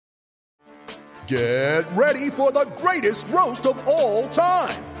Get ready for the greatest roast of all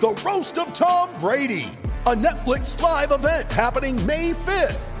time, the Roast of Tom Brady, a Netflix live event happening May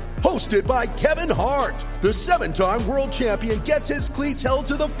 5th. Hosted by Kevin Hart, the 7-time world champion gets his cleats held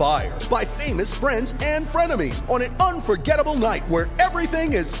to the fire by famous friends and frenemies on an unforgettable night where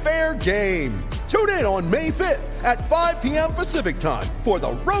everything is fair game. Tune in on May 5th at 5 p.m. Pacific time for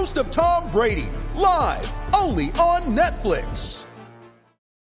the Roast of Tom Brady, live only on Netflix.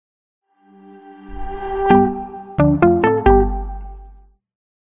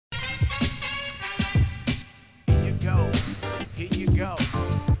 Here you go.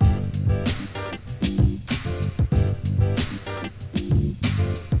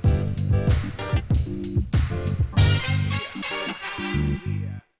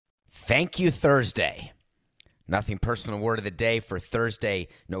 Thank you, Thursday. Nothing personal word of the day for Thursday,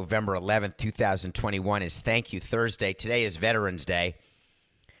 November 11th, 2021 is Thank You Thursday. Today is Veterans Day,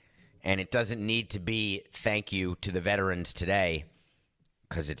 and it doesn't need to be thank you to the veterans today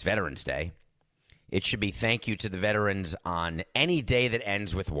because it's Veterans Day. It should be thank you to the veterans on any day that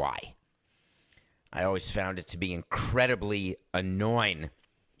ends with Y. I always found it to be incredibly annoying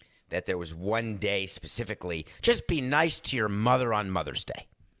that there was one day specifically. Just be nice to your mother on Mother's Day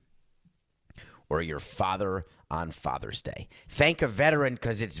or your father on Father's Day. Thank a veteran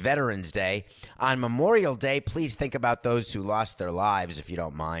because it's Veterans Day. On Memorial Day, please think about those who lost their lives, if you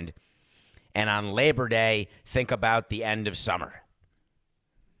don't mind. And on Labor Day, think about the end of summer.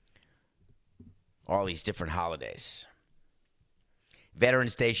 All these different holidays.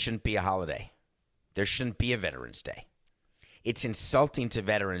 Veterans Day shouldn't be a holiday. There shouldn't be a Veterans Day. It's insulting to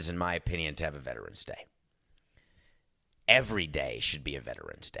veterans, in my opinion, to have a Veterans Day. Every day should be a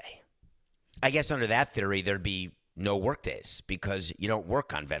Veterans Day. I guess under that theory, there'd be no work days because you don't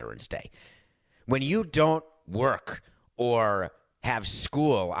work on Veterans Day. When you don't work or have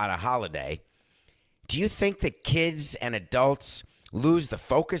school on a holiday, do you think that kids and adults lose the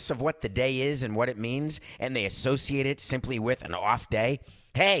focus of what the day is and what it means, and they associate it simply with an off day?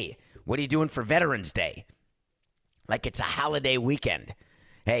 Hey, what are you doing for Veterans Day? Like it's a holiday weekend.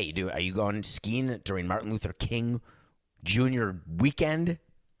 Hey, are you going skiing during Martin Luther King Jr. weekend?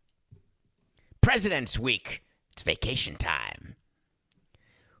 President's Week. It's vacation time.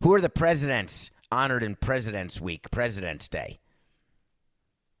 Who are the presidents honored in President's Week, President's Day?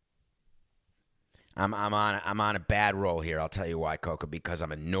 I'm on a bad roll here. I'll tell you why, Coca. Because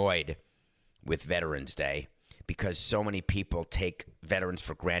I'm annoyed with Veterans Day. Because so many people take veterans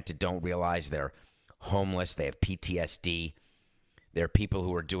for granted, don't realize they're homeless, they have PTSD. There are people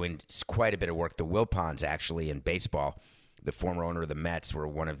who are doing quite a bit of work. The Wilpons, actually, in baseball, the former owner of the Mets, were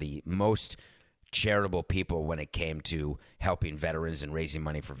one of the most charitable people when it came to helping veterans and raising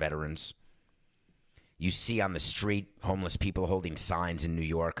money for veterans. You see on the street homeless people holding signs in New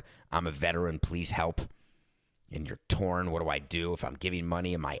York, I'm a veteran, please help. And you're torn, what do I do? If I'm giving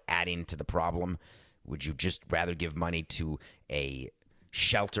money, am I adding to the problem? Would you just rather give money to a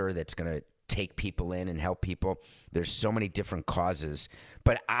shelter that's going to take people in and help people? There's so many different causes.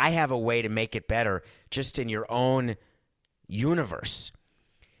 But I have a way to make it better just in your own universe.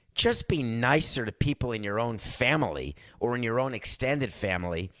 Just be nicer to people in your own family or in your own extended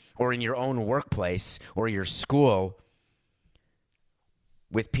family or in your own workplace or your school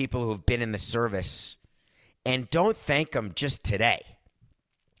with people who have been in the service. And don't thank them just today.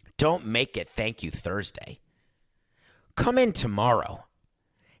 Don't make it Thank You Thursday. Come in tomorrow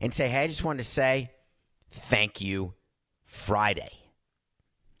and say, hey, I just wanted to say thank you Friday.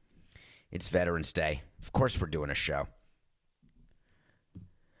 It's Veterans Day. Of course we're doing a show.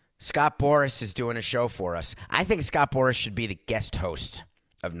 Scott Boras is doing a show for us. I think Scott Boras should be the guest host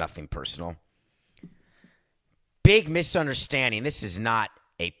of Nothing Personal. Big misunderstanding. This is not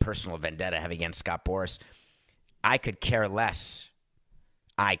a personal vendetta I have against Scott Boras. I could care less.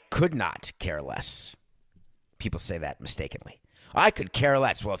 I could not care less. People say that mistakenly. I could care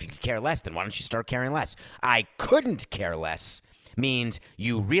less. Well, if you could care less, then why don't you start caring less? I couldn't care less means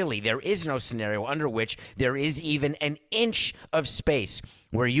there is no scenario under which there is even an inch of space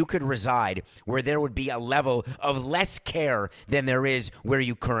where you could reside, where there would be a level of less care than there is where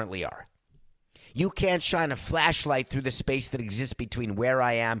you currently are. You can't shine a flashlight through the space that exists between where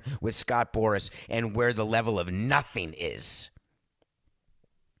I am with Scott Boras and where the level of nothing is.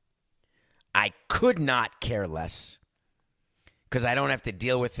 I could not care less because I don't have to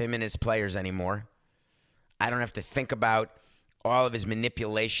deal with him and his players anymore. I don't have to think about all of his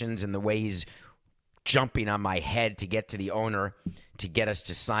manipulations and the way he's jumping on my head to get to the owner to get us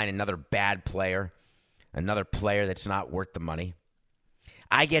to sign another bad player, another player that's not worth the money.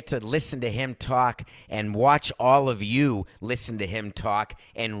 I get to listen to him talk and watch all of you listen to him talk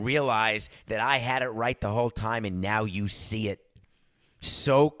and realize that I had it right the whole time, and now you see it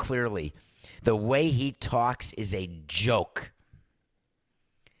so clearly. The way he talks is a joke.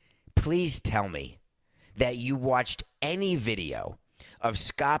 Please tell me that you watched any video of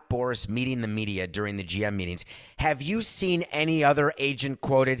Scott Boras meeting the media during the GM meetings. Have you seen any other agent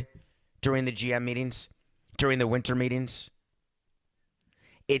quoted during the GM meetings, during the winter meetings?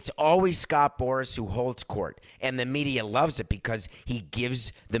 It's always Scott Boras who holds court, and the media loves it because he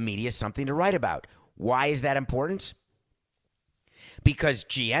gives the media something to write about. Why is that important? Because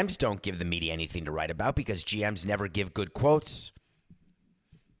GMs don't give the media anything to write about, because GMs never give good quotes.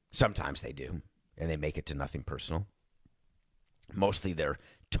 Sometimes they do, and they make it to nothing personal. Mostly they're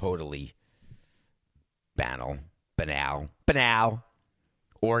totally banal,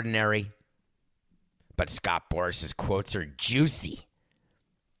 ordinary. But Scott Boras' quotes are juicy.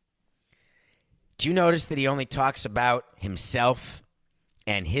 Do you notice that he only talks about himself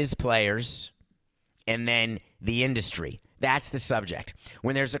and his players and then the industry? That's the subject.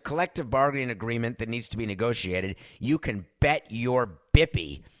 When there's a collective bargaining agreement that needs to be negotiated, you can bet your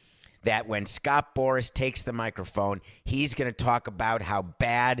bippy that when Scott Boras takes the microphone, he's going to talk about how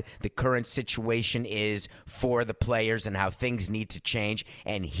bad the current situation is for the players and how things need to change,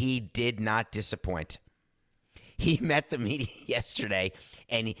 and he did not disappoint. He met the media yesterday,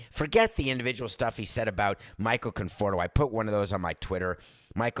 and forget the individual stuff he said about Michael Conforto. I put one of those on my Twitter.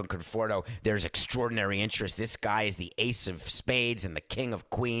 Michael Conforto, there's extraordinary interest. This guy is the ace of spades and the king of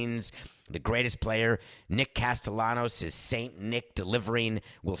queens, the greatest player. Nick Castellanos is Saint Nick delivering.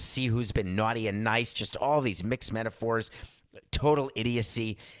 We'll see who's been naughty and nice. Just all these mixed metaphors. Total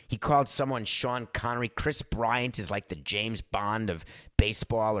idiocy. He called someone Sean Connery. Chris Bryant is like the James Bond of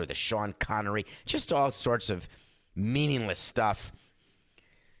baseball, or the Sean Connery. Just all sorts of meaningless stuff,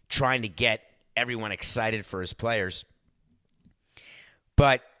 trying to get everyone excited for his players.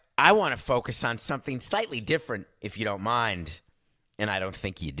 But I want to focus on something slightly different, if you don't mind, and I don't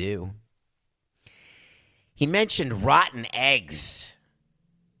think you do. He mentioned rotten eggs.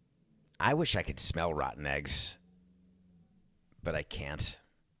 I wish I could smell rotten eggs, but I can't.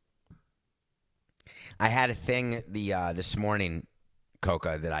 I had a thing this morning,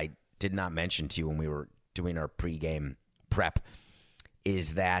 Coca, that I did not mention to you when we were doing our pregame prep,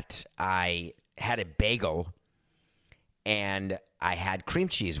 is that I had a bagel and I had cream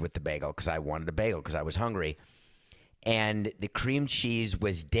cheese with the bagel because I wanted a bagel because I was hungry. And the cream cheese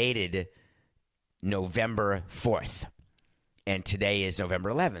was dated November 4th. And today is November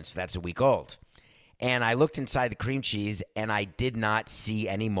 11th, so that's a week old. And I looked inside the cream cheese and I did not see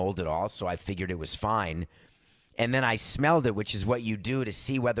any mold at all, so I figured it was fine. And then I smelled it, which is what you do to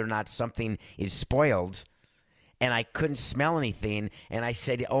see whether or not something is spoiled. And I couldn't smell anything. And I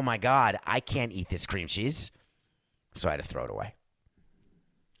said, oh my God, I can't eat this cream cheese. So I had to throw it away.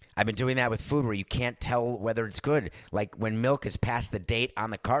 I've been doing that with food where you can't tell whether it's good. Like when milk is past the date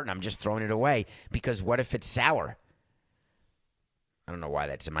on the carton, I'm just throwing it away because what if it's sour? I don't know why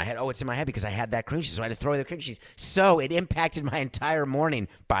that's in my head. Oh, it's in my head because I had that cream cheese, so I had to throw away the cream cheese. So it impacted my entire morning,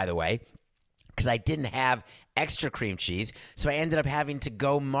 by the way, because I didn't have extra cream cheese, so I ended up having to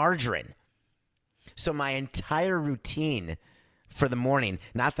go margarine. So my entire routine for the morning,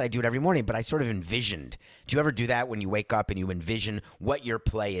 not that I do it every morning, but I sort of envisioned. Do you ever do that when you wake up and you envision what your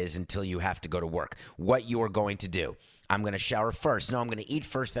play is until you have to go to work, what you're going to do? I'm going to shower first. No, I'm going to eat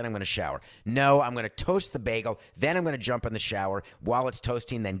first, then I'm going to shower. No, I'm going to toast the bagel, then I'm going to jump in the shower while it's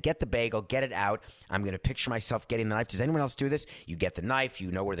toasting, then get the bagel, get it out. I'm going to picture myself getting the knife. Does anyone else do this? You get the knife,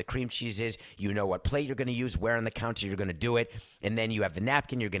 you know where the cream cheese is, you know what plate you're going to use, where on the counter you're going to do it, and then you have the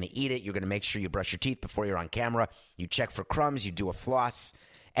napkin, you're going to eat it, you're going to make sure you brush your teeth before you're on camera, you check for crumbs, you do a floss.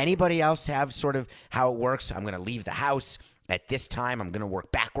 Anybody else have sort of how it works? I'm going to leave the house at this time, I'm going to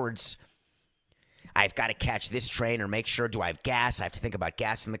work backwards. I've got to catch this train or make sure, do I have gas? I have to think about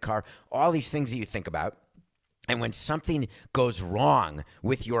gas in the car. All these things that you think about. And when something goes wrong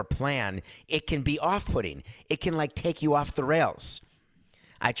with your plan, it can be off-putting. It can like take you off the rails.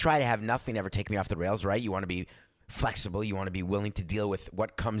 I try to have nothing ever take me off the rails, right? You want to be flexible. You want to be willing to deal with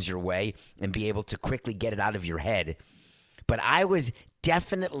what comes your way and be able to quickly get it out of your head. But I was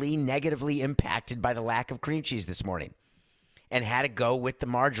definitely negatively impacted by the lack of cream cheese this morning, and had to go with the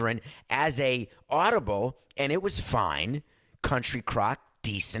margarine as a audible, and it was fine. Country crock,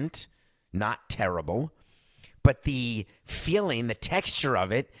 decent, not terrible. But the feeling, the texture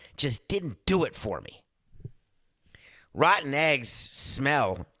of it just didn't do it for me. Rotten eggs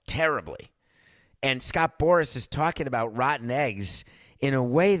smell terribly. And Scott Boras is talking about rotten eggs in a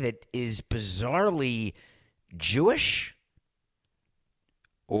way that is bizarrely Jewish.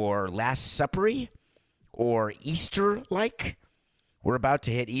 or Last Supper-y or Easter-like. We're about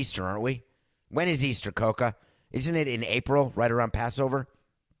to hit Easter, aren't we? When is Easter, Coca? Isn't it in April, right around Passover?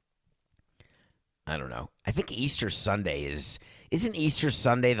 I don't know. I think Easter Sunday isn't Easter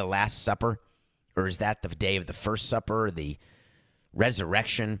Sunday the Last Supper? Or is that the day of the First Supper, or the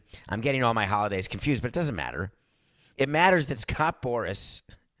Resurrection? I'm getting all my holidays confused, but it doesn't matter. It matters that Scott Boras,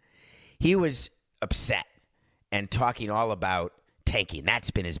 he was upset and talking all about tanking.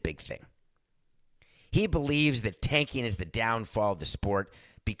 That's been his big thing. He believes that tanking is the downfall of the sport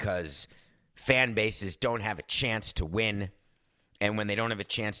because fan bases don't have a chance to win. And when they don't have a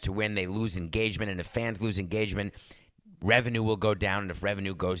chance to win, they lose engagement. And if fans lose engagement, revenue will go down. And if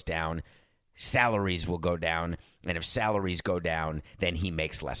revenue goes down, salaries will go down. And if salaries go down, then he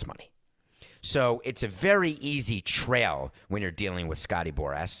makes less money. So it's a very easy trail when you're dealing with Scotty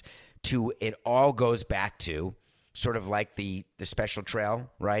Boras to it all goes back to sort of like the special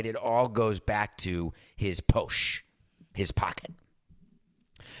trail, right? It all goes back to his poche, his pocket.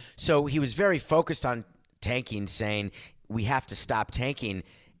 So he was very focused on tanking, saying we have to stop tanking,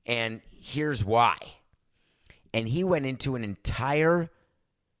 and here's why. And he went into an entire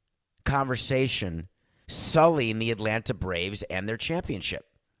conversation sullying the Atlanta Braves and their championship,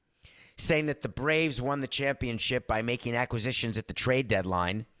 saying that the Braves won the championship by making acquisitions at the trade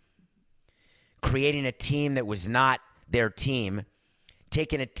deadline, creating a team that was not their team,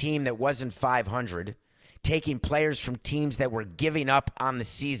 taking a team that wasn't 500, taking players from teams that were giving up on the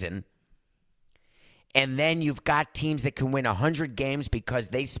season, and then you've got teams that can win 100 games because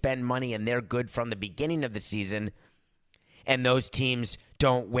they spend money and they're good from the beginning of the season, and those teams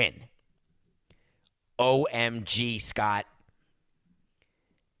don't win. OMG, Scott.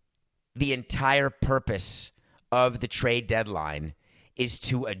 The entire purpose of the trade deadline is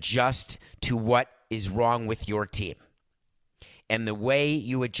to adjust to what is wrong with your team. And the way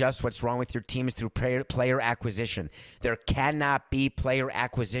you adjust what's wrong with your team is through player acquisition. There cannot be player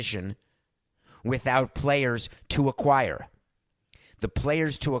acquisition without players to acquire. The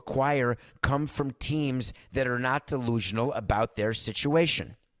players to acquire come from teams that are not delusional about their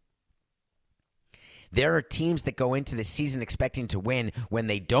situation. There are teams that go into the season expecting to win. When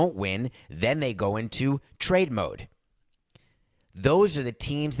they don't win, then they go into trade mode. Those are the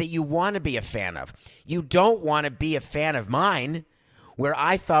teams that you want to be a fan of. You don't want to be a fan of mine, where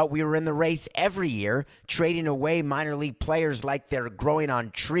I thought we were in the race every year, trading away minor league players like they're growing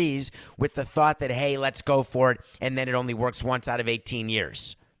on trees with the thought that, hey, let's go for it, and then it only works once out of 18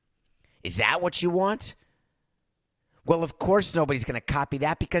 years. Is that what you want? Well, of course nobody's going to copy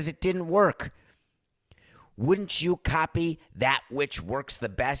that because it didn't work. Wouldn't you copy that which works the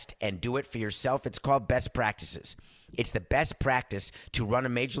best and do it for yourself? It's called best practices. It's the best practice to run a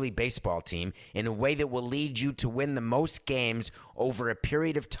Major League Baseball team in a way that will lead you to win the most games over a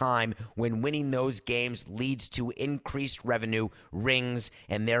period of time, when winning those games leads to increased revenue, rings,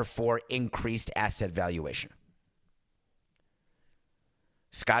 and therefore increased asset valuation.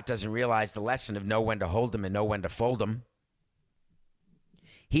 Scott doesn't realize the lesson of know when to hold them and know when to fold them.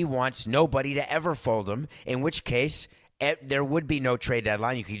 He wants nobody to ever fold him, in which case there would be no trade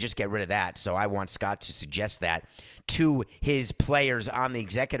deadline. You could just get rid of that. So I want Scott to suggest that to his players on the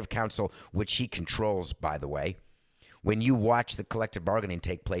executive council, which he controls, by the way. When you watch the collective bargaining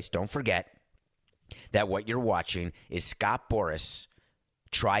take place, don't forget that what you're watching is Scott Boras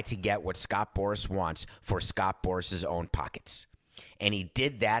try to get what Scott Boras wants for Scott Boras' own pockets. And he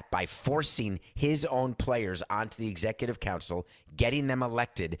did that by forcing his own players onto the executive council, getting them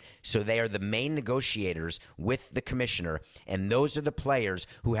elected so they are the main negotiators with the commissioner. And those are the players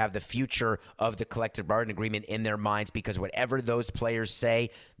who have the future of the collective bargaining agreement in their minds, because whatever those players say,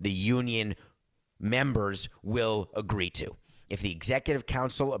 the union members will agree to. If the executive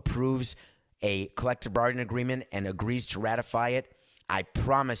council approves a collective bargaining agreement and agrees to ratify it, I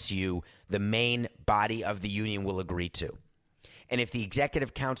promise you the main body of the union will agree to. And if the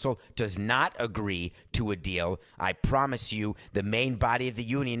executive council does not agree to a deal, I promise you the main body of the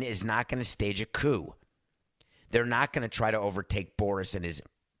union is not going to stage a coup. They're not going to try to overtake Boras and his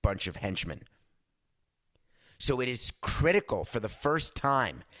bunch of henchmen. So it is critical for the first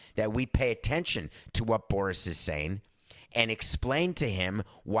time that we pay attention to what Boras is saying and explain to him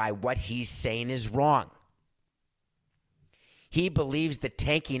why what he's saying is wrong. He believes that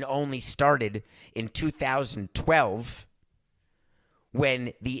tanking only started in 2012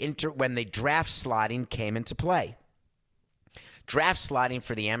 when the draft slotting came into play. Draft slotting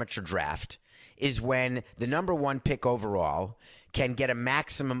for the amateur draft is when the number one pick overall can get a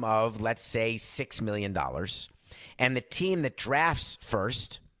maximum of, let's say, $6 million. And the team that drafts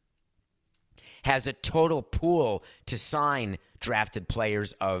first has a total pool to sign drafted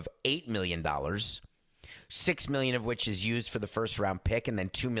players of $8 million, $6 million of which is used for the first round pick, and then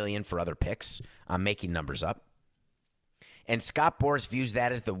 $2 million for other picks. I'm making numbers up. And Scott Boras views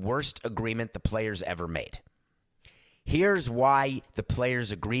that as the worst agreement the players ever made. Here's why the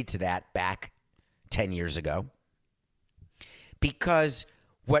players agreed to that back 10 years ago. Because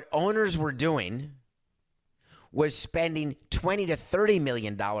what owners were doing was spending $20 to $30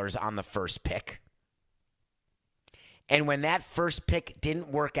 million on the first pick. And when that first pick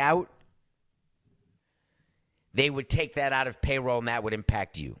didn't work out, they would take that out of payroll and that would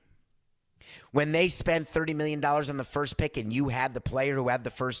impact you. When they spent $30 million on the first pick and you had the player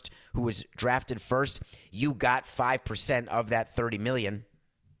who was drafted first, you got 5% of that $30 million.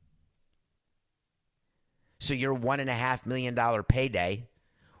 So your $1.5 million payday,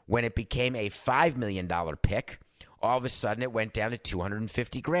 when it became a $5 million pick, all of a sudden it went down to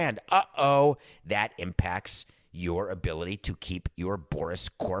 $250,000. Uh-oh, that impacts your ability to keep your Boras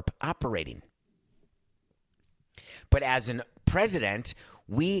Corp operating. But as a president,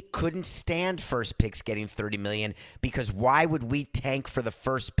 we couldn't stand first picks getting $30 million because why would we tank for the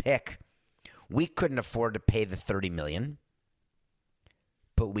first pick? We couldn't afford to pay the $30 million,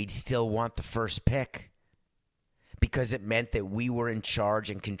 but we'd still want the first pick because it meant that we were in charge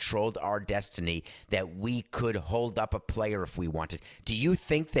and controlled our destiny, that we could hold up a player if we wanted. Do you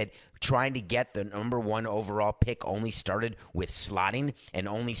think that trying to get the number one overall pick only started with slotting and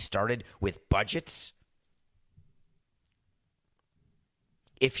only started with budgets?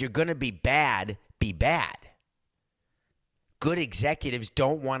 If you're going to be bad, be bad. Good executives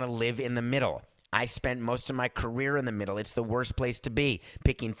don't want to live in the middle. I spent most of my career in the middle. It's the worst place to be,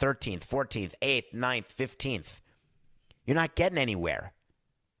 picking 13th, 14th, 8th, 9th, 15th. You're not getting anywhere.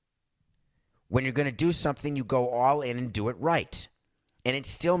 When you're going to do something, you go all in and do it right. And it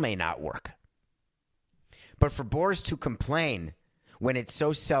still may not work. But for Boras to complain when it's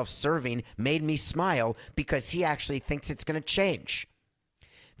so self-serving made me smile because he actually thinks it's going to change.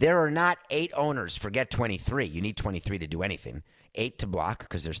 There are not 8 owners. Forget 23. You need 23 to do anything. 8 to block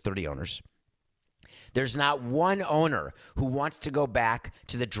because there's 30 owners. There's not one owner who wants to go back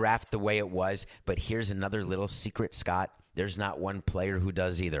to the draft the way it was. But here's another little secret, Scott. There's not one player who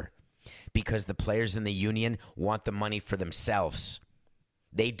does either. Because the players in the union want the money for themselves.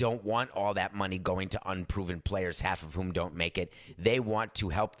 They don't want all that money going to unproven players, half of whom don't make it. They want to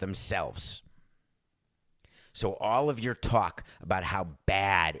help themselves. So all of your talk about how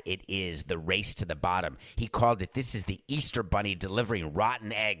bad it is, the race to the bottom, he called it, this is the Easter Bunny delivering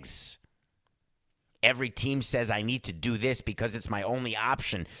rotten eggs. Every team says I need to do this because it's my only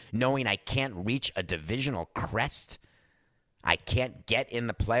option, knowing I can't reach a divisional crest. I can't get in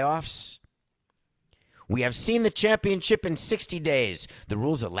the playoffs. We have seen the championship in 60 days. The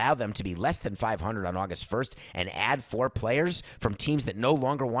rules allow them to be less than 500 on August 1st and add 4 players from teams that no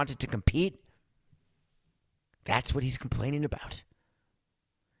longer wanted to compete. That's what he's complaining about.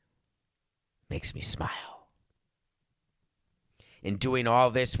 Makes me smile. In doing all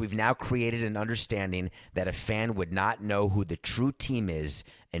this, we've now created an understanding that a fan would not know who the true team is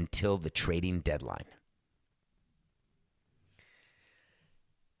until the trading deadline.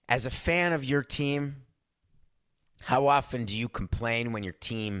 As a fan of your team, how often do you complain when your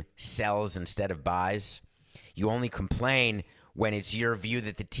team sells instead of buys? You only complain when it's your view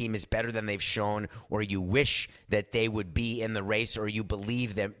that the team is better than they've shown, or you wish that they would be in the race, or you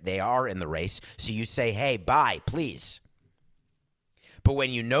believe that they are in the race. So you say, hey, buy, please. But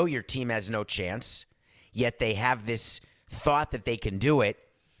when you know your team has no chance, yet they have this thought that they can do it,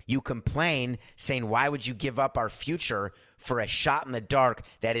 you complain, saying, why would you give up our future for a shot in the dark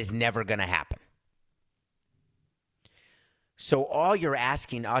that is never going to happen? So all you're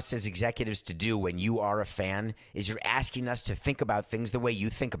asking us as executives to do when you are a fan is you're asking us to think about things the way you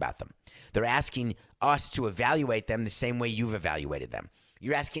think about them. They're asking us to evaluate them the same way you've evaluated them.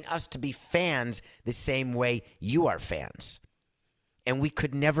 You're asking us to be fans the same way you are fans. And we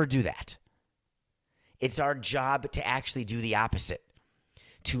could never do that. It's our job to actually do the opposite,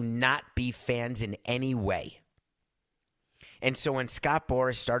 to not be fans in any way. And so when Scott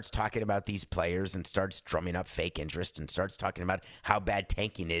Boras starts talking about these players and starts drumming up fake interest and starts talking about how bad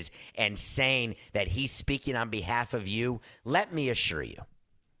tanking is and saying that he's speaking on behalf of you, let me assure you,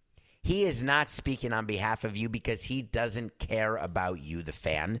 he is not speaking on behalf of you because he doesn't care about you, the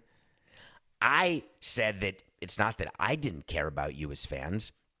fan. I said that it's not that I didn't care about you as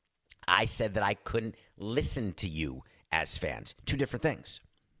fans. I said that I couldn't listen to you as fans. 2 different things.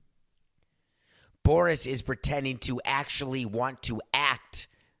 Boras is pretending to actually want to act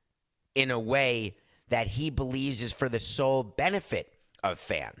in a way that he believes is for the sole benefit of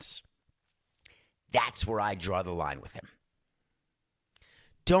fans. That's where I draw the line with him.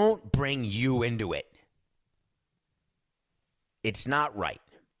 Don't bring you into it. It's not right.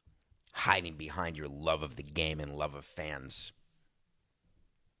 Hiding behind your love of the game and love of fans.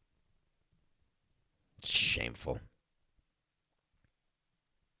 It's shameful.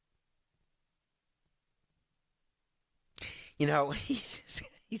 You know,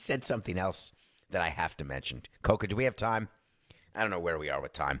 he said something else that I have to mention. Coca, do we have time? I don't know where we are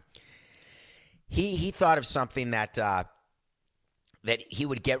with time. He thought of something that he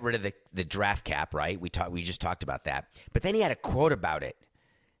would get rid of the draft cap, right? We just talked about that. But then he had a quote about it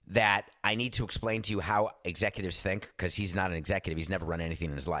that I need to explain to you how executives think, because he's not an executive. He's never run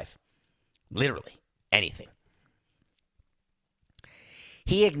anything in his life. Literally anything.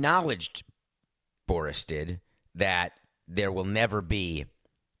 He acknowledged, Boris did, that there will never be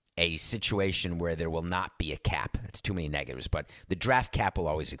a situation where there will not be a cap. That's too many negatives, but the draft cap will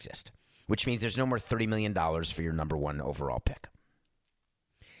always exist, which means there's no more $30 million for your number one overall pick.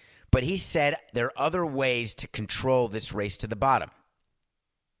 But he said there are other ways to control this race to the bottom.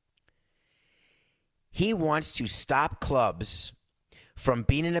 He wants to stop clubs from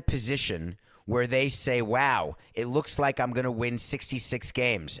being in a position where they say, wow, it looks like I'm going to win 66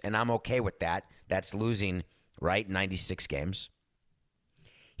 games, and I'm okay with that. That's losing, right, 96 games.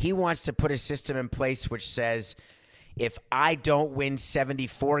 He wants to put a system in place which says, if I don't win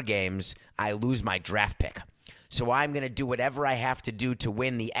 74 games, I lose my draft pick. So I'm going to do whatever I have to do to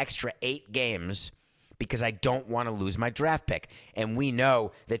win the extra 8 games because I don't want to lose my draft pick. And we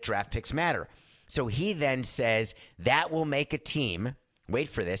know that draft picks matter. So he then says that will make a team, wait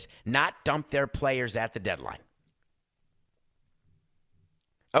for this, not dump their players at the deadline.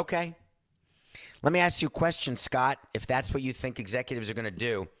 Okay. Let me ask you a question, Scott, if that's what you think executives are going to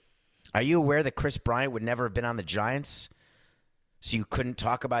do. Are you aware that Chris Bryant would never have been on the Giants? So you couldn't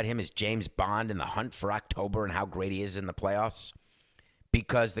talk about him as James Bond in the hunt for October and how great he is in the playoffs?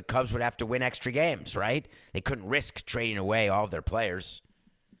 Because the Cubs would have to win extra games, right? They couldn't risk trading away all of their players.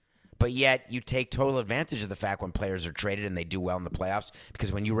 But yet you take total advantage of the fact when players are traded and they do well in the playoffs,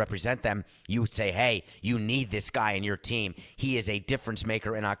 because when you represent them, you say, hey, you need this guy in your team. He is a difference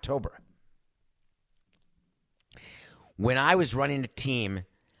maker in October. When I was running a team,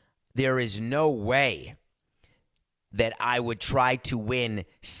 there is no way that I would try to win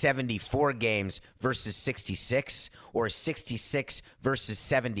 74 games versus 66 or 66 versus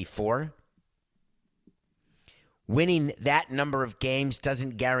 74. Winning that number of games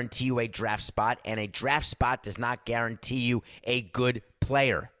doesn't guarantee you a draft spot, and a draft spot does not guarantee you a good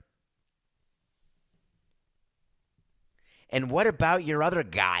player. And what about your other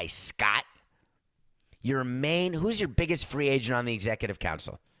guy, Scott? Who's your biggest free agent on the executive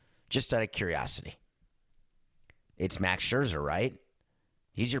council? Just out of curiosity. It's Max Scherzer, right?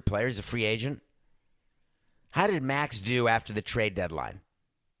 He's your player. He's a free agent. How did Max do after the trade deadline?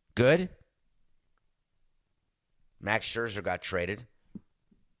 Good? Max Scherzer got traded.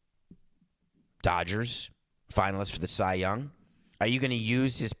 Dodgers, finalist for the Cy Young. Are you going to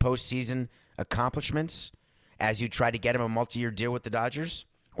use his postseason accomplishments as you try to get him a multi-year deal with the Dodgers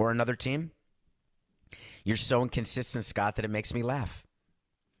or another team? You're so inconsistent, Scott, that it makes me laugh.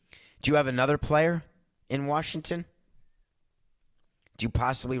 Do you have another player in Washington? Do you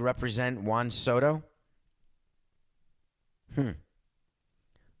possibly represent Juan Soto?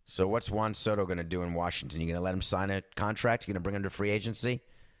 So what's Juan Soto going to do in Washington? You going to let him sign a contract? You going to bring him to free agency?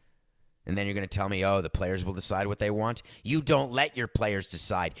 And then you're going to tell me, the players will decide what they want? You don't let your players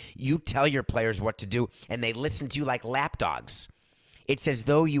decide. You tell your players what to do, and they listen to you like lapdogs. It's as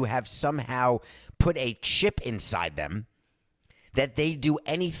though you have somehow put a chip inside them that they do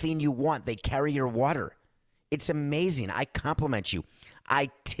anything you want. They carry your water. It's amazing. I compliment you.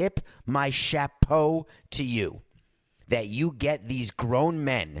 I tip my chapeau to you that you get these grown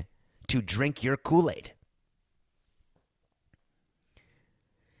men to drink your Kool-Aid.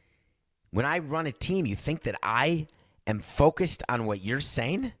 When I run a team, you think that I am focused on what you're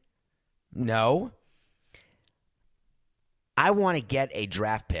saying? No. I want to get a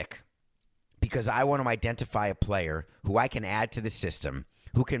draft pick because I want to identify a player who I can add to the system,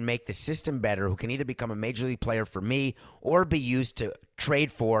 who can make the system better, who can either become a major league player for me or be used to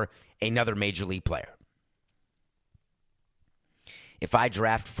trade for another major league player. If I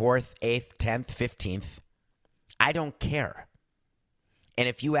draft 4th, 8th, 10th, 15th, I don't care. And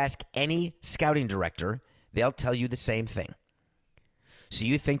if you ask any scouting director, they'll tell you the same thing. So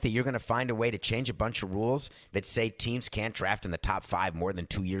you think that you're going to find a way to change a bunch of rules that say teams can't draft in the top 5 more than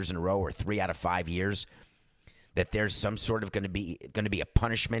 2 years in a row or 3 out of 5 years? That there's some sort of going to be a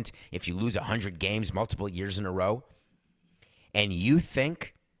punishment if you lose 100 games multiple years in a row? And you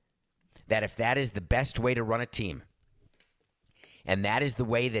think that if that is the best way to run a team, and that is the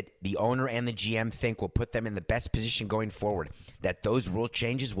way that the owner and the GM think will put them in the best position going forward, that those rule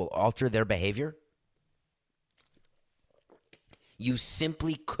changes will alter their behavior, you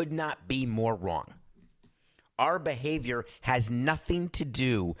simply could not be more wrong. Our behavior has nothing to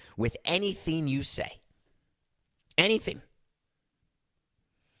do with anything you say. Anything.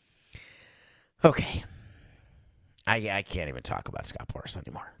 Okay. I can't even talk about Scott Boras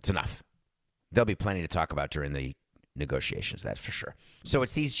anymore. It's enough. There'll be plenty to talk about during the negotiations, that's for sure. So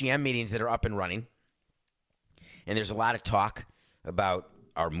it's these GM meetings that are up and running, and there's a lot of talk about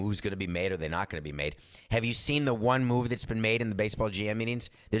are moves going to be made or are they not going to be made. Have you seen the one move that's been made in the baseball GM meetings?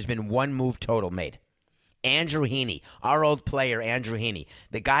 There's been one move total made. Andrew Heaney, our old player Andrew Heaney,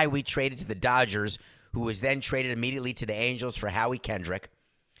 the guy we traded to the Dodgers, who was then traded immediately to the Angels for Howie Kendrick,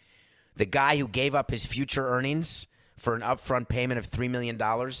 the guy who gave up his future earnings for an upfront payment of $3 million.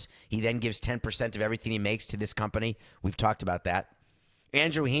 He then gives 10% of everything he makes to this company. We've talked about that.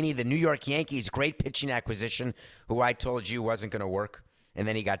 Andrew Heaney, the New York Yankees, great pitching acquisition, who I told you wasn't going to work, and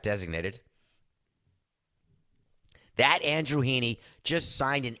then he got designated. That Andrew Heaney just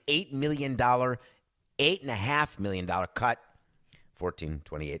signed an $8.5 million cut, 14,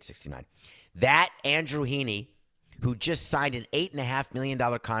 28, 69. That Andrew Heaney, who just signed an $8.5 million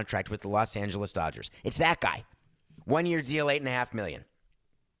contract with the Los Angeles Dodgers. It's that guy. 1-year deal, $8.5 million.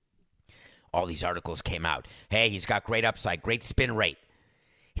 All these articles came out. Hey, he's got great upside, great spin rate.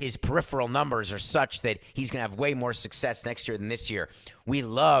 His peripheral numbers are such that he's going to have way more success next year than this year. We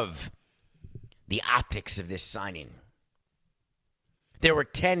love the optics of this signing. There were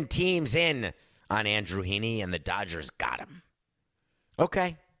 10 teams in on Andrew Heaney, and the Dodgers got him.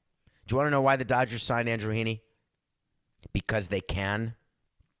 Okay. Do you want to know why the Dodgers signed Andrew Heaney? Because they can.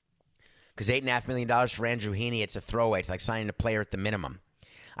 Because $8.5 million for Andrew Heaney, it's a throwaway. It's like signing a player at the minimum.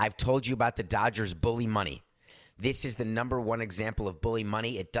 I've told you about the Dodgers' bully money. This is the number one example of bully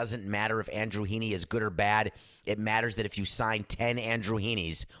money. It doesn't matter if Andrew Heaney is good or bad. It matters that if you sign 10 Andrew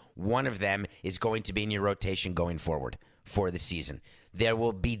Heaneys, one of them is going to be in your rotation going forward for the season. There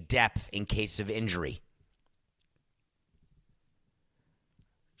will be depth in case of injury.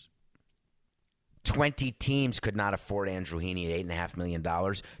 20 teams could not afford Andrew Heaney at $8.5 million.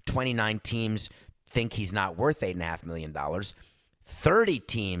 29 teams think he's not worth $8.5 million. 30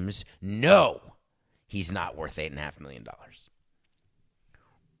 teams know he's not worth $8.5 million.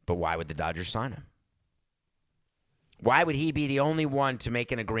 But why would the Dodgers sign him? Why would he be the only one to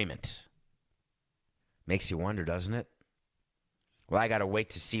make an agreement? Makes you wonder, doesn't it? Well, I got to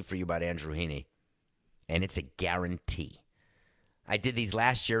wait to see for you about Andrew Heaney. And it's a guarantee. I did these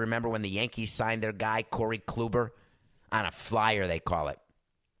last year. Remember when the Yankees signed their guy, Corey Kluber? On a flyer, they call it.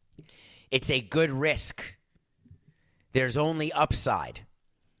 It's a good risk. There's only upside.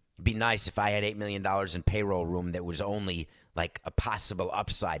 It'd be nice if I had $8 million in payroll room that was only like a possible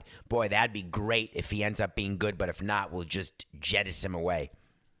upside. Boy, that'd be great if he ends up being good, but if not, we'll just jettison him away.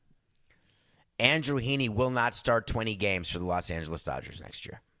 Andrew Heaney will not start 20 games for the Los Angeles Dodgers next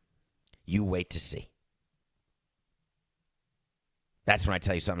year. You wait to see. That's when I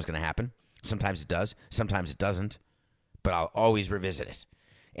tell you something's going to happen. Sometimes it does. Sometimes it doesn't. But I'll always revisit it.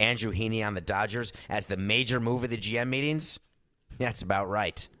 Andrew Heaney on the Dodgers as the major move of the GM meetings? That's about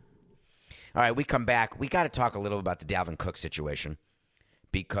right. All right, we come back. We got to talk a little about the Dalvin Cook situation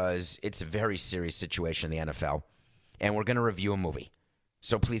because it's a very serious situation in the NFL, and we're going to review a movie.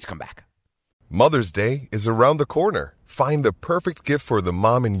 So please come back. Mother's Day is around the corner. Find the perfect gift for the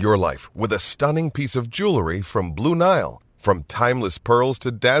mom in your life with a stunning piece of jewelry from Blue Nile. From timeless pearls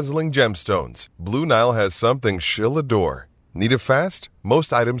to dazzling gemstones, Blue Nile has something she'll adore. Need it fast?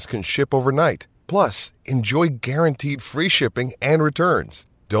 Most items can ship overnight. Plus, enjoy guaranteed free shipping and returns.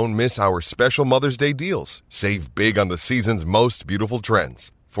 Don't miss our special Mother's Day deals. Save big on the season's most beautiful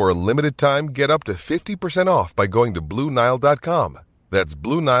trends. For a limited time, get up to 50% off by going to BlueNile.com. That's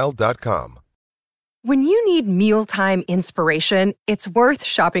BlueNile.com. When you need mealtime inspiration, it's worth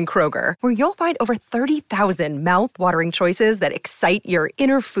shopping Kroger, where you'll find over 30,000 mouth-watering choices that excite your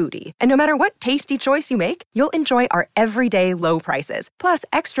inner foodie. And no matter what tasty choice you make, you'll enjoy our everyday low prices, plus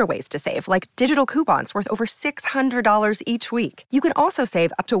extra ways to save, like digital coupons worth over $600 each week. You can also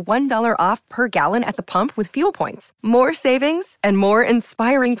save up to $1 off per gallon at the pump with fuel points. More savings and more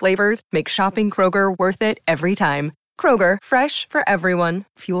inspiring flavors make shopping Kroger worth it every time. Kroger, fresh for everyone.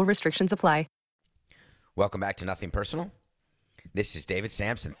 Fuel restrictions apply. Welcome back to Nothing Personal. This is David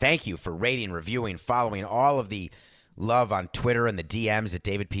Sampson. Thank you for rating, reviewing, following all of the love on Twitter and the DMs at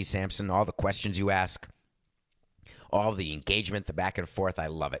David P. Sampson, all the questions you ask, all the engagement, the back and forth. I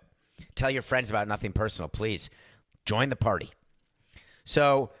love it. Tell your friends about Nothing Personal, please. Join the party.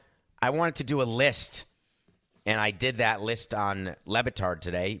 So I wanted to do a list And I did that list on Lebitard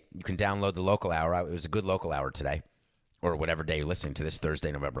today. You can download the local hour. It was a good local hour today, or whatever day you're listening to this,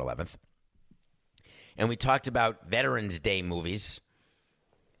 Thursday, November 11th. And we talked about Veterans Day movies,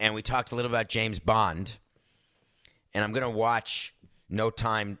 and we talked a little about James Bond. And I'm going to watch No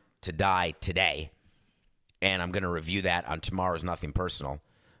Time to Die today, and I'm going to review that on tomorrow's Nothing Personal.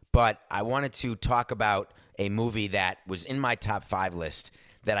 But I wanted to talk about a movie that was in my top 5 list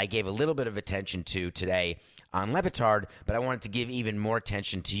that I gave a little bit of attention to today on Lebitard, but I wanted to give even more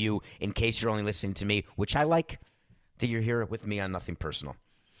attention to you in case you're only listening to me, which I like that you're here with me on Nothing Personal.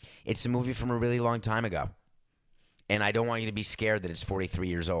 It's a movie from a really long time ago, and I don't want you to be scared that it's 43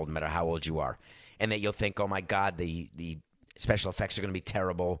 years old, no matter how old you are, and that you'll think, oh my God, the special effects are going to be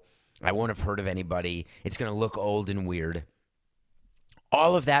terrible. I won't have heard of anybody. It's going to look old and weird.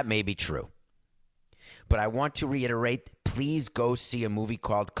 All of that may be true. But I want to reiterate, please go see a movie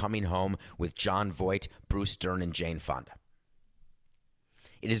called Coming Home with Jon Voight, Bruce Dern, and Jane Fonda.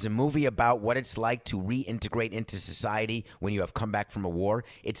 It is a movie about what it's like to reintegrate into society when you have come back from a war.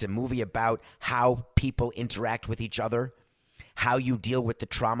 It's a movie about how people interact with each other, how you deal with the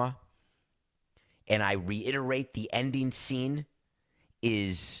trauma. And I reiterate, the ending scene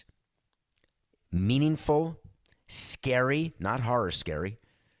is meaningful, scary, not horror scary,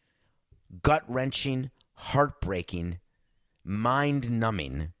 gut-wrenching, heartbreaking,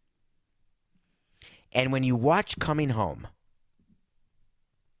 mind-numbing. And when you watch Coming Home,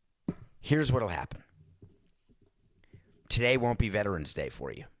 here's what'll happen. Today won't be Veterans Day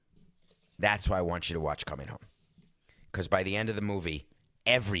for you. That's why I want you to watch Coming Home. Because by the end of the movie,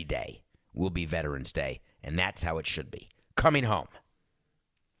 every day will be Veterans Day, and that's how it should be. Coming Home.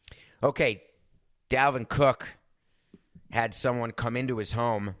 Okay, Dalvin Cook had someone come into his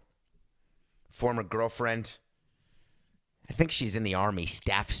home, former girlfriend. I think she's in the Army,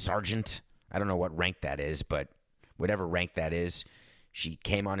 staff sergeant. I don't know what rank that is, but whatever rank that is, she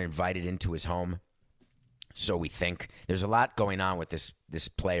came uninvited into his home. So we think. There's a lot going on with this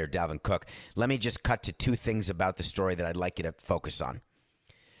player, Dalvin Cook. Let me just cut to 2 things about the story that I'd like you to focus on.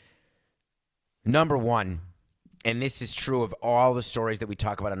 Number 1, and this is true of all the stories that we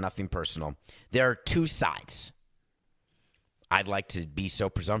talk about on Nothing Personal, there are 2 sides. I'd like to be so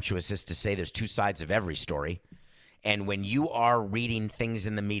presumptuous as to say there's 2 sides of every story. And when you are reading things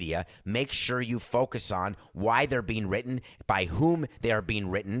in the media, make sure you focus on why they're being written, by whom they are being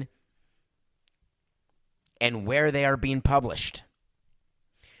written, and where they are being published.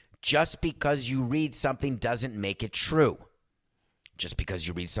 Just because you read something doesn't make it true. Just because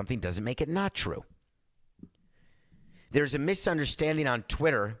you read something doesn't make it not true. There's a misunderstanding on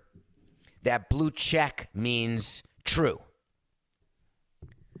Twitter that blue check means true.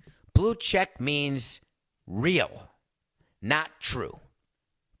 Blue check means real, not true.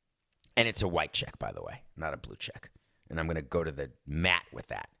 And it's a white check, by the way, not a blue check. And I'm going to go to the mat with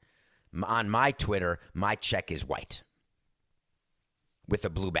that. On my Twitter, my check is white with a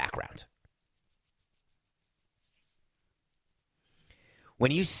blue background. When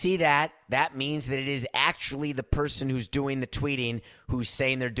you see that, that means that it is actually the person who's doing the tweeting who's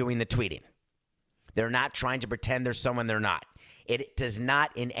saying they're doing the tweeting. They're not trying to pretend they're someone they're not. It does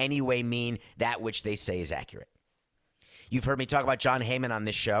not in any way mean that which they say is accurate. You've heard me talk about John Heyman on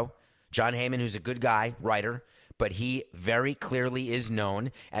this show. John Heyman, who's a good guy, writer, but he very clearly is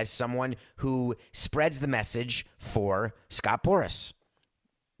known as someone who spreads the message for Scott Boras.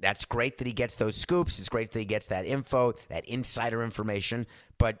 That's great that he gets those scoops. It's great that he gets that info, that insider information,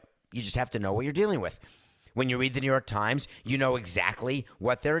 but you just have to know what you're dealing with. When you read the New York Times, you know exactly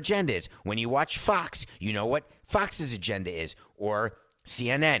what their agenda is. When you watch Fox, you know what Fox's agenda is, or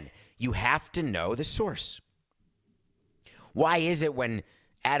CNN. You have to know the source. Why is it when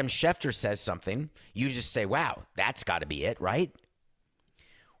Adam Schefter says something, you just say, wow, that's got to be it, right?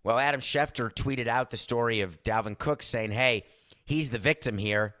 Well, Adam Schefter tweeted out the story of Dalvin Cook saying, hey, he's the victim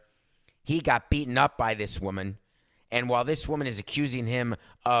here. He got beaten up by this woman. And while this woman is accusing him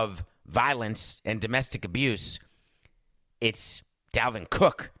of violence and domestic abuse, it's Dalvin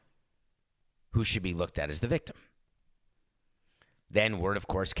Cook who should be looked at as the victim. Then word, of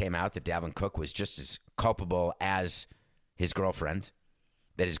course, came out that Dalvin Cook was just as culpable as his girlfriend,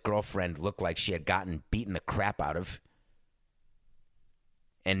 that his girlfriend looked like she had gotten beaten the crap out of.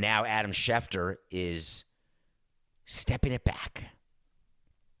 And now Adam Schefter is stepping it back.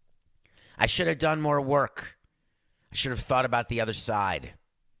 I should have done more work. I should have thought about the other side.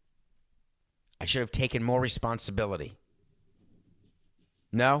 I should have taken more responsibility.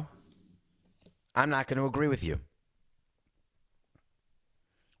 No, I'm not going to agree with you.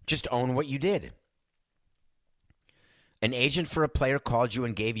 Just own what you did. An agent for a player called you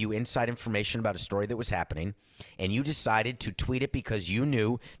and gave you inside information about a story that was happening, and you decided to tweet it because you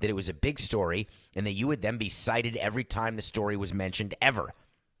knew that it was a big story and that you would then be cited every time the story was mentioned ever.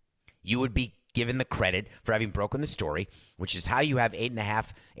 You would be given the credit for having broken the story, which is how you have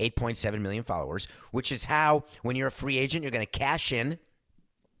 8.7 million followers, which is how, when you're a free agent, you're going to cash in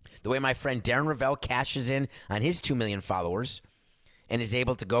the way my friend Darren Ravel cashes in on his 2 million followers and is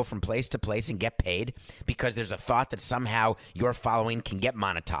able to go from place to place and get paid because there's a thought that somehow your following can get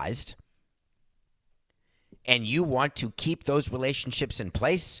monetized. And you want to keep those relationships in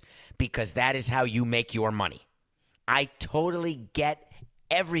place because that is how you make your money. I totally get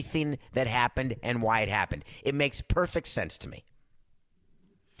everything that happened and why it happened. It makes perfect sense to me.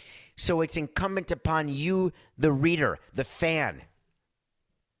 So it's incumbent upon you, the reader, the fan,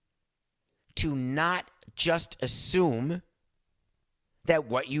 to not just assume that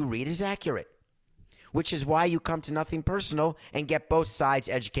what you read is accurate, which is why you come to Nothing Personal and get both sides,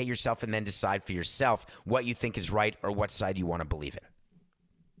 educate yourself, and then decide for yourself what you think is right or what side you want to believe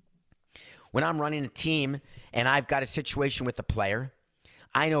in. When I'm running a team and I've got a situation with a player,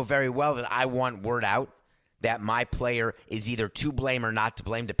 I know very well that I want word out that my player is either to blame or not to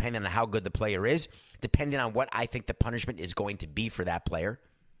blame, depending on how good the player is, depending on what I think the punishment is going to be for that player.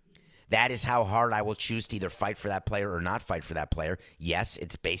 That is how hard I will choose to either fight for that player or not fight for that player. Yes,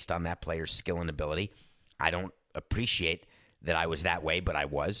 it's based on that player's skill and ability. I don't appreciate that I was that way, but I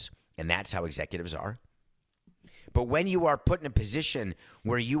was, and that's how executives are. But when you are put in a position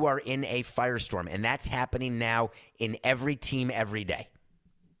where you are in a firestorm, and that's happening now in every team every day.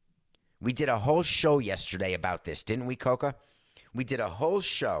 We did a whole show yesterday about this, didn't we, Coca? We did a whole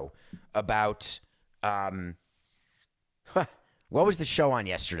show about, what was the show on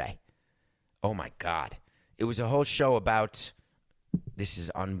yesterday? Oh, my God. It was a whole show about, this is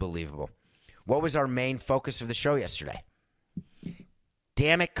unbelievable. What was our main focus of the show yesterday?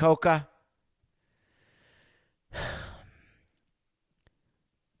 Damn it, Coca.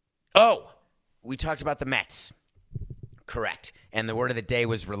 Oh, we talked about the Mets. Correct. And the word of the day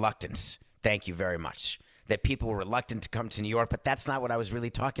was reluctance. Thank you very much. That people were reluctant to come to New York, but that's not what I was really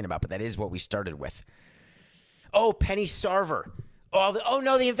talking about, but that is what we started with. Oh, Penny Sarver.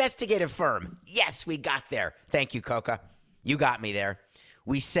 The investigative firm. Yes, we got there. Thank you, Coca. You got me there.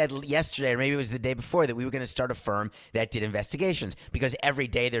 We said yesterday, or maybe it was the day before, that we were going to start a firm that did investigations because every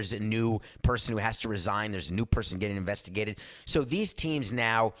day there's a new person who has to resign. There's a new person getting investigated. So these teams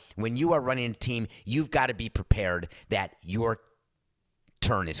now, when you are running a team, you've got to be prepared that your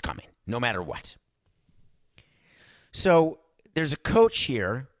turn is coming, no matter what. So there's a coach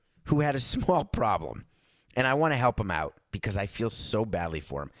here who had a small problem, and I want to help him out because I feel so badly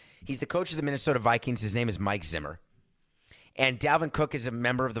for him. He's the coach of the Minnesota Vikings. His name is Mike Zimmer. And Dalvin Cook is a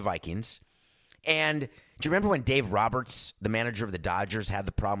member of the Vikings. And do you remember when Dave Roberts, the manager of the Dodgers, had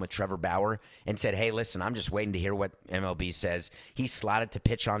the problem with Trevor Bauer and said, hey, listen, I'm just waiting to hear what MLB says. He's slotted to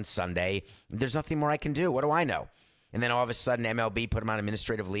pitch on Sunday. There's nothing more I can do. What do I know? And then all of a sudden MLB put him on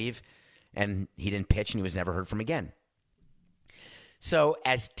administrative leave, and he didn't pitch, and he was never heard from again. So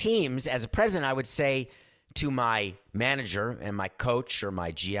as teams, as a president, I would say to my manager and my coach or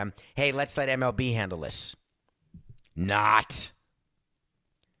my GM, hey, let's let MLB handle this. Not.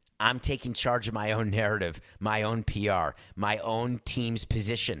 I'm taking charge of my own narrative, my own PR, my own team's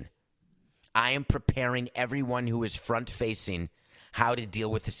position. I am preparing everyone who is front-facing how to deal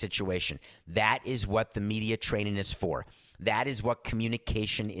with the situation. That is what the media training is for. That is what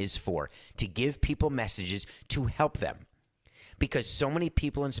communication is for, to give people messages to help them. Because so many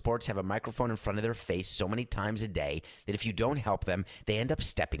people in sports have a microphone in front of their face so many times a day that if you don't help them, they end up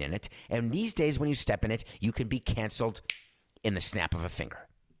stepping in it. And these days when you step in it, you can be canceled in the snap of a finger.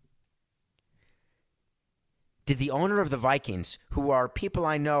 Did the owner of the Vikings, who are people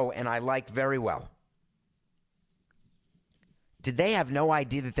I know and I like very well, did they have no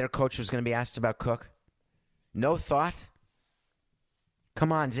idea that their coach was going to be asked about Cook? No thought?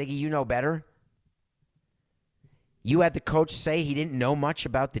 Come on, Ziggy, you know better. You had the coach say he didn't know much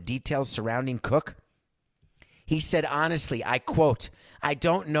about the details surrounding Cook. He said, honestly, I quote, I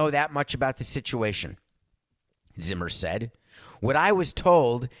don't know that much about the situation. Zimmer said, what I was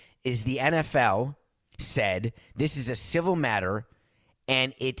told is the NFL said this is a civil matter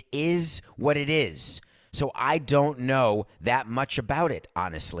and it is what it is. So I don't know that much about it,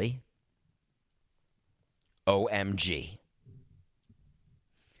 honestly. OMG.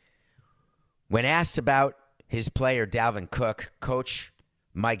 When asked about his player, Dalvin Cook, Coach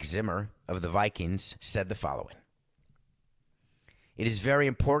Mike Zimmer of the Vikings said the following. It is very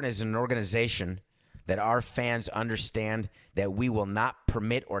important as an organization that our fans understand that we will not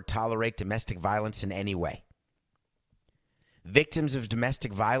permit or tolerate domestic violence in any way. Victims of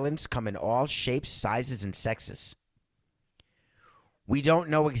domestic violence come in all shapes, sizes, and sexes. We don't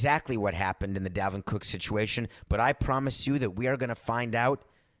know exactly what happened in the Dalvin Cook situation, but I promise you that we are going to find out,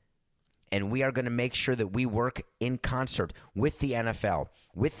 and we are going to make sure that we work in concert with the NFL,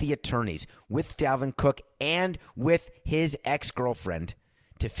 with the attorneys, with Dalvin Cook, and with his ex-girlfriend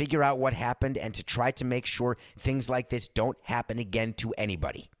to figure out what happened and to try to make sure things like this don't happen again to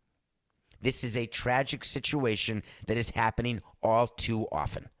anybody. This is a tragic situation that is happening all too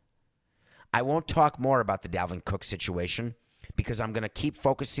often. I won't talk more about the Dalvin Cook situation because I'm going to keep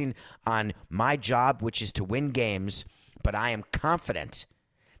focusing on my job, which is to win games, but I am confident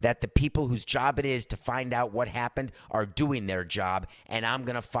that the people whose job it is to find out what happened are doing their job, and I'm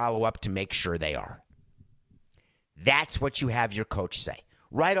going to follow up to make sure they are. That's what you have your coach say.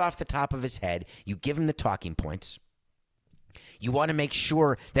 Right off the top of his head, you give him the talking points. You want to make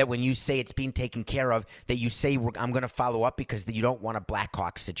sure that when you say it's being taken care of, that you say, I'm going to follow up because you don't want a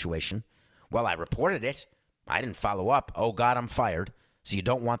Blackhawks situation. Well, I reported it. I didn't follow up. Oh, God, I'm fired. So you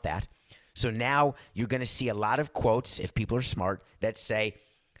don't want that. So now you're going to see a lot of quotes, if people are smart, that say,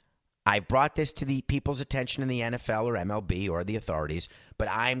 I brought this to the people's attention in the NFL or MLB or the authorities, but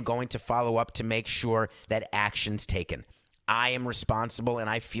I'm going to follow up to make sure that action's taken. I am responsible and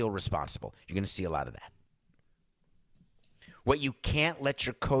I feel responsible. You're going to see a lot of that. What you can't let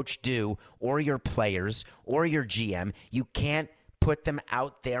your coach do, or your players, or your GM, you can't put them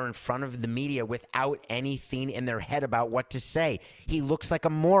out there in front of the media without anything in their head about what to say. He looks like a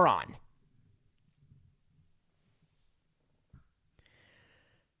moron.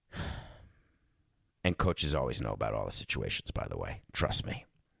 And coaches always know about all the situations, by the way. Trust me.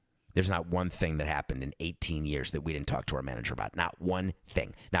 There's not one thing that happened in 18 years that we didn't talk to our manager about. Not one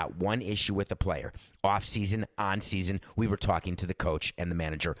thing. Not one issue with the player. Off season, on season, we were talking to the coach and the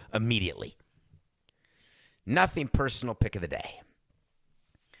manager immediately. Nothing personal pick of the day.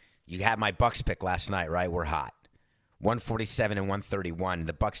 You had my Bucks pick last night, right? We're hot. 147 and 131.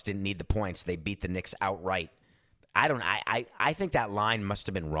 The Bucks didn't need the points. They beat the Knicks outright. I think that line must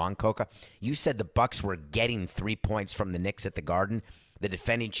have been wrong, Coca. You said the Bucks were getting 3 points from the Knicks at the Garden, the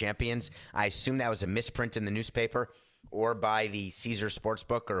defending champions. I assume that was a misprint in the newspaper or by the Caesar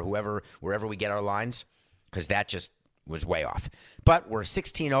Sportsbook or wherever we get our lines, because that just was way off. But we're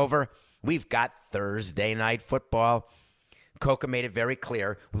 16 over. We've got Thursday night football. Coca made it very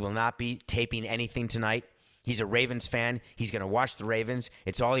clear we will not be taping anything tonight. He's a Ravens fan. He's going to watch the Ravens.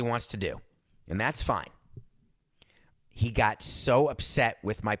 It's all he wants to do, and that's fine. He got so upset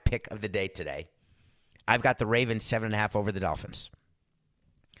with my pick of the day today. I've got the Ravens 7.5 over the Dolphins.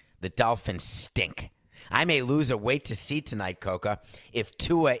 The Dolphins stink. I may lose a wait to see tonight, Coca, if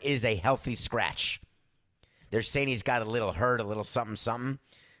Tua is a healthy scratch. They're saying he's got a little hurt, a little something,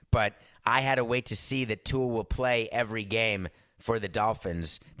 but I had to wait to see that Tua will play every game for the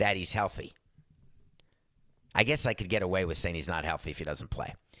Dolphins, that he's healthy. I guess I could get away with saying he's not healthy if he doesn't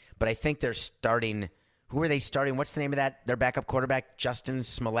play. But I think they're starting... Who are they starting? What's the name of that? Their backup quarterback, Justin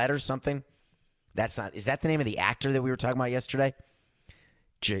Smollett or something? Is that the name of the actor that we were talking about yesterday?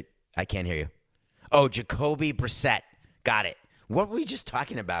 I can't hear you. Oh, Jacoby Brissett. Got it. What were we just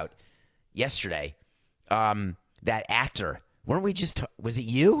talking about yesterday? That actor. Weren't we just... was it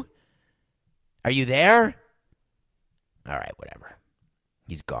you? Are you there? All right, whatever.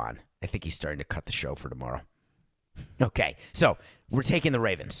 He's gone. I think he's starting to cut the show for tomorrow. Okay, so we're taking the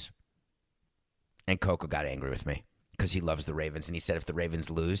Ravens. And Coco got angry with me because he loves the Ravens. And he said if the Ravens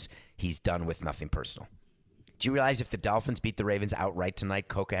lose, he's done with nothing personal. Do you realize if the Dolphins beat the Ravens outright tonight,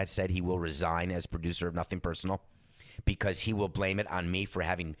 Coca has said he will resign as producer of Nothing Personal because he will blame it on me for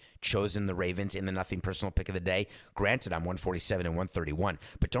having chosen the Ravens in the Nothing Personal pick of the day. Granted, I'm 147 and 131.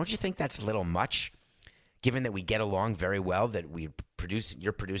 But don't you think that's a little much, given that we get along very well, that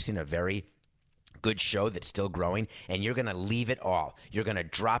you're producing a very good show that's still growing, and you're going to leave it all. You're going to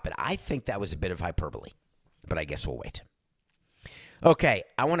drop it. I think that was a bit of hyperbole, but I guess we'll wait. Okay,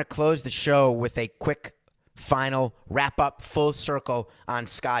 I want to close the show with a quick final wrap-up, full circle on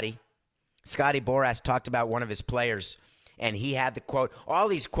Scotty. Scotty Boras talked about one of his players, and he had the quote, all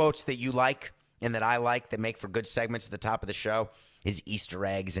these quotes that you like and that I like that make for good segments at the top of the show, his Easter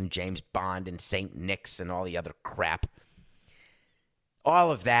eggs and James Bond and St. Nick's and all the other crap.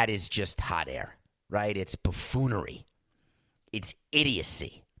 All of that is just hot air. Right? It's buffoonery. It's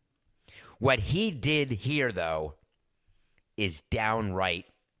idiocy. What he did here, though, is downright,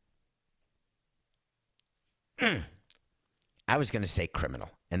 I was going to say criminal,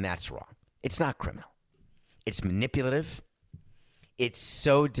 and that's wrong. It's not criminal. It's manipulative. It's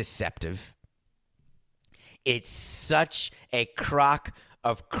so deceptive. It's such a crock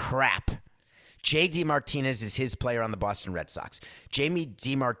of crap J.D. Martinez is his player on the Boston Red Sox.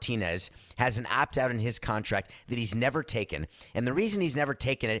 J.D. Martinez has an opt-out in his contract that he's never taken. And the reason he's never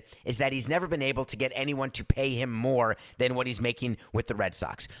taken it is that he's never been able to get anyone to pay him more than what he's making with the Red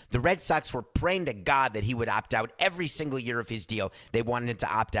Sox. The Red Sox were praying to God that he would opt out every single year of his deal. They wanted him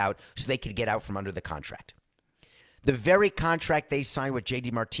to opt out so they could get out from under the contract. The very contract they signed with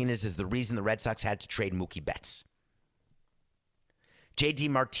J.D. Martinez is the reason the Red Sox had to trade Mookie Betts. J.D.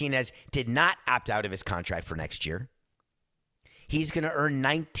 Martinez did not opt out of his contract for next year. He's going to earn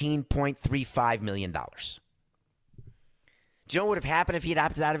 $19.35 million. Do you know what would have happened if he had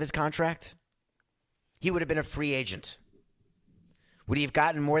opted out of his contract? He would have been a free agent. Would he have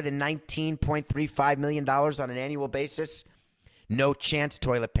gotten more than $19.35 million on an annual basis? No chance,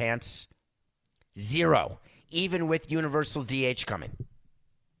 toilet pants. Zero, even with universal DH coming.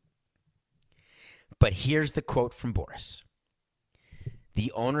 But here's the quote from Boras.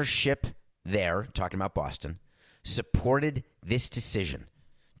 The ownership there, talking about Boston, supported this decision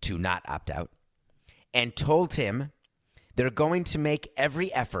to not opt out and told him they're going to make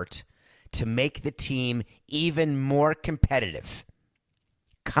every effort to make the team even more competitive,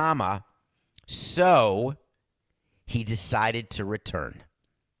 so he decided to return.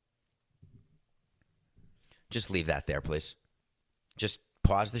 Just leave that there, please. Just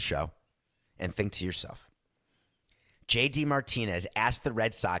pause the show and think to yourself. J.D. Martinez asked the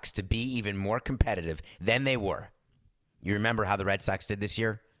Red Sox to be even more competitive than they were. You remember how the Red Sox did this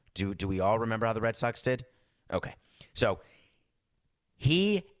year? Do we all remember how the Red Sox did? Okay. So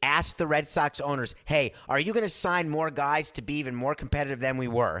he asked the Red Sox owners, hey, are you going to sign more guys to be even more competitive than we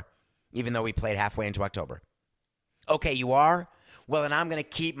were, even though we played halfway into October? Okay, you are? Well, then I'm going to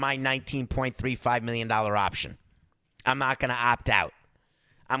keep my $19.35 million option. I'm not going to opt out.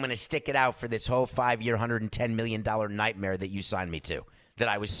 I'm going to stick it out for this whole 5-year, $110 million nightmare that you signed me to, that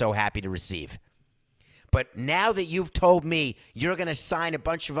I was so happy to receive. But now that you've told me you're going to sign a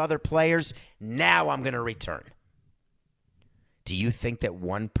bunch of other players, now I'm going to return. Do you think that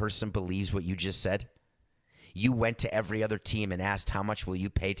one person believes what you just said? You went to every other team and asked how much will you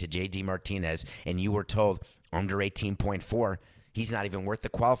pay to J.D. Martinez, and you were told under 18.4, he's not even worth the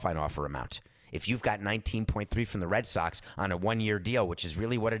qualifying offer amount. If you've got 19.3 from the Red Sox on a one-year deal, which is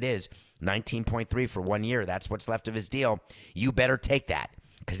really what it is, 19.3 for 1 year, that's what's left of his deal, you better take that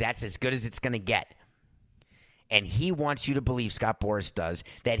because that's as good as it's going to get. And he wants you to believe, Scott Boras does,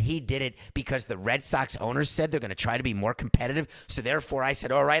 that he did it because the Red Sox owners said they're going to try to be more competitive. So therefore I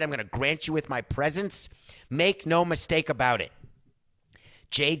said, all right, I'm going to grant you with my presence. Make no mistake about it.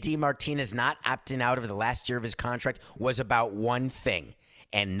 J.D. Martinez not opting out of the last year of his contract was about one thing.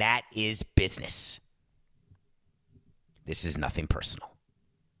 And that is business. This is nothing personal.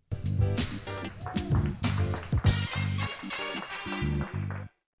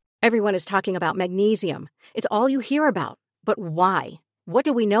 Everyone is talking about magnesium. It's all you hear about. But why? What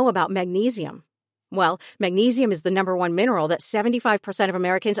do we know about magnesium? Well, magnesium is the #1 mineral that 75% of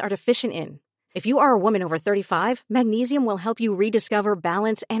Americans are deficient in. If you are a woman over 35, magnesium will help you rediscover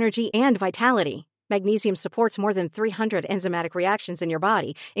balance, energy, and vitality. Magnesium supports more than 300 enzymatic reactions in your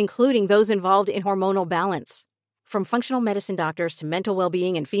body, including those involved in hormonal balance. From functional medicine doctors to mental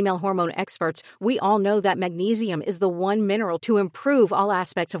well-being and female hormone experts, we all know that magnesium is the one mineral to improve all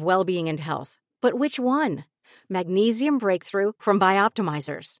aspects of well-being and health. But which one? Magnesium Breakthrough from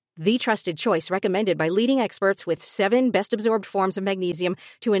Bioptimizers, the trusted choice recommended by leading experts with 7 best-absorbed forms of magnesium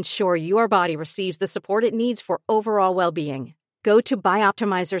to ensure your body receives the support it needs for overall well-being. Go to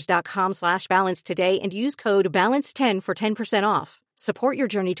bioptimizers.com/balance today and use code BALANCE10 for 10% off. Support your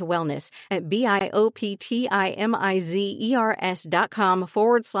journey to wellness at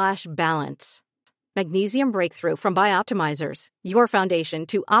bioptimizers.com/balance. Magnesium Breakthrough from Bioptimizers, your foundation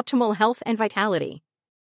to optimal health and vitality.